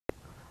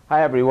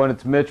Hi everyone,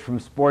 it's Mitch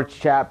from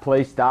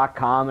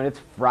SportsChatPlace.com, and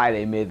it's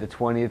Friday, May the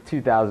 20th,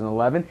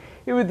 2011.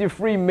 Here with your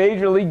free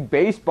Major League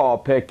Baseball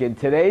pick, and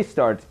today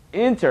starts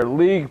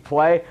interleague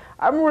play.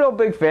 I'm a real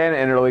big fan of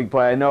interleague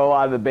play. I know a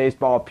lot of the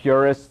baseball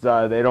purists,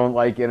 they don't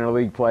like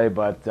interleague play,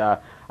 but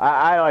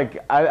I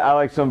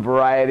like some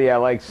variety. I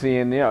like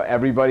seeing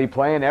everybody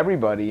playing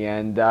everybody,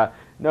 and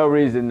no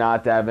reason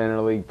not to have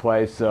interleague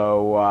play.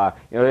 So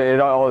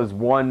it all is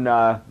one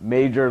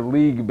Major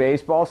League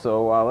Baseball.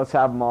 So let's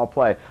have them all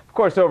play. Of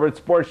course, over at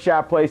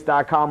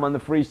SportsChatPlace.com on the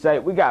free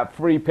site, we got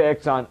free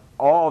picks on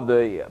all of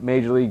the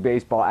Major League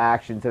Baseball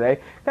action today.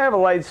 Kind of a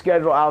light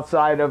schedule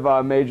outside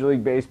of Major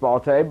League Baseball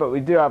today, but we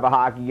do have a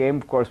hockey game.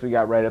 Of course, we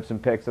got write-ups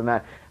and picks on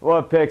that. We'll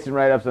have picks and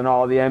write-ups on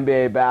all the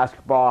NBA,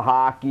 basketball,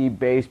 hockey,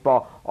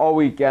 baseball, all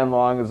weekend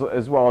long,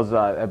 as well as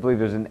I believe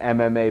there's an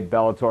MMA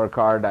Bellator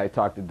card. I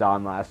talked to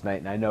Don last night,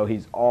 and I know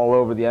he's all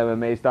over the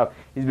MMA stuff.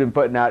 He's been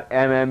putting out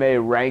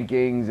MMA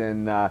rankings,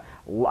 and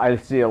I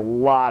see a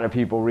lot of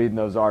people reading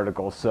those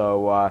articles.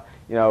 So,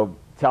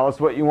 tell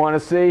us what you want to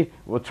see.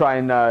 We'll try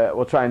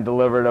and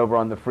deliver it over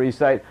on the free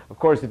site. Of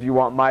course, if you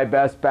want my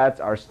best bets,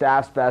 our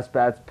staff's best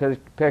bets,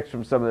 picks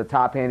from some of the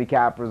top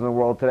handicappers in the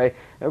world today,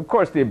 and of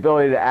course the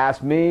ability to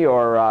ask me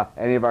or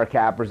any of our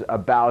cappers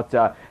about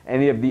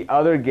any of the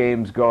other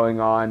games going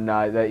on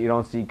that you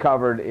don't see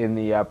covered in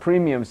the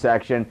premium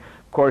section.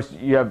 Of course,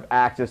 you have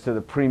access to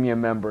the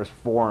Premium Members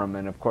Forum,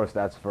 and of course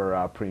that's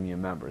for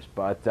premium members.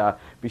 But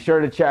be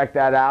sure to check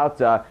that out.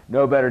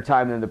 No better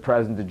time than the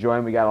present to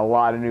join. We got a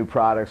lot of new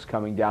products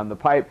coming down the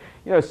pipe.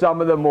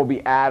 Some of them will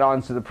be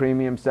add-ons to the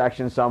premium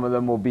section. Some of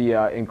them will be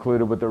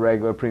included with the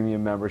regular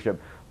premium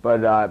membership.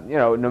 But,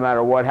 no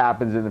matter what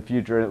happens in the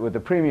future with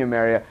the premium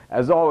area,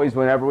 as always,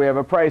 whenever we have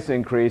a price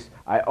increase,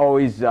 I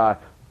always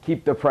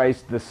keep the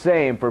price the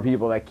same for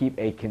people that keep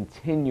a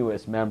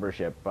continuous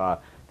membership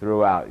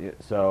throughout.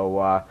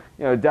 So,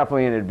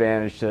 definitely an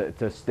advantage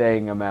to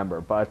staying a member.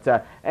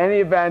 But any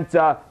event,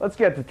 let's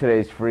get to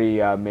today's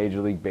free Major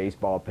League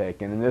Baseball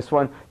pick. And in this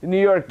one, the New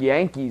York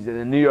Yankees and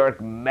the New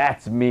York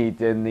Mets meet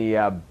in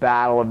the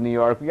Battle of New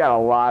York. We got a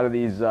lot of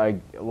these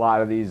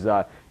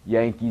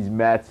Yankees,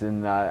 Mets,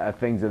 and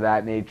things of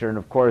that nature. And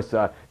of course,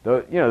 the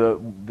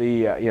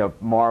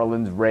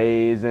Marlins,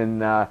 Rays,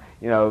 and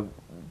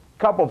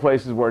couple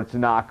places where it's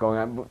not going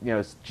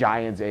on.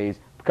 Giants, A's.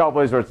 A couple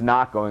places where it's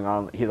not going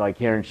on, like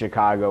here in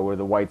Chicago, where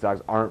the White Sox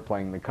aren't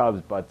playing the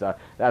Cubs, but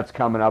that's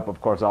coming up. Of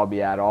course, I'll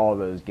be at all of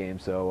those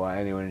games, so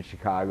anyone in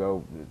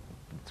Chicago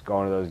that's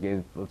going to those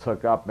games, let's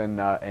hook up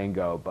and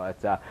go.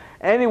 But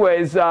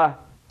anyways,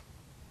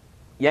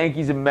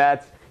 Yankees and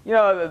Mets.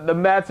 The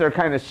Mets are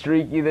kind of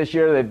streaky this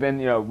year. They've been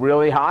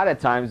really hot at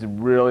times,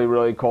 really,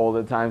 really cold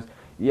at times.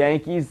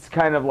 Yankees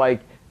kind of like,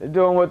 they're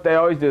doing what they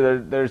always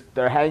do.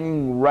 They're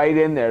hanging right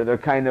in there. They're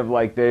kind of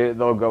like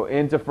they'll go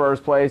into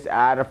first place,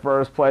 out of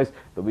first place.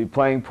 They'll be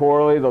playing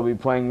poorly. They'll be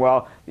playing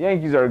well. The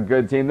Yankees are a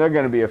good team. They're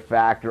going to be a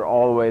factor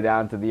all the way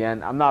down to the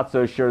end. I'm not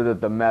so sure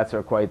that the Mets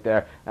are quite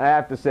there. And I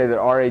have to say that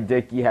R.A.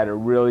 Dickey had a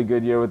really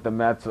good year with the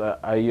Mets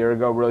a year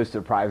ago, really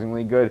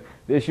surprisingly good.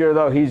 This year,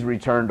 though, he's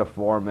returned to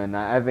form, and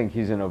I think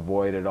he's an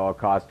avoid at all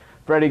costs.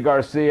 Freddie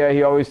Garcia,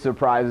 he always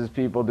surprises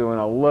people doing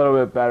a little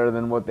bit better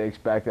than what they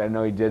expected. I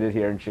know he did it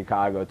here in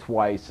Chicago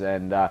twice,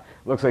 and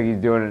looks like he's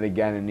doing it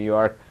again in New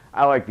York.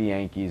 I like the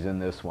Yankees in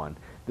this one.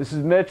 This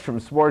is Mitch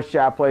from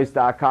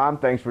SportsChatPlace.com.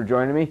 Thanks for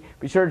joining me.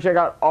 Be sure to check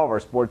out all of our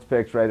sports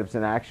picks, write-ups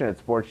in action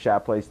at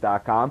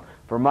SportsChatPlace.com.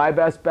 For my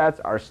best bets,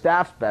 our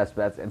staff's best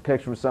bets, and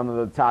picks from some of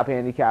the top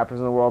handicappers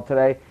in the world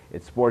today,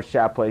 it's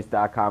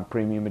SportsChatPlace.com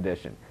Premium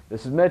Edition.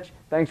 This is Mitch.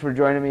 Thanks for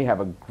joining me.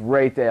 Have a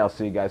great day. I'll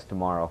see you guys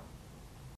tomorrow.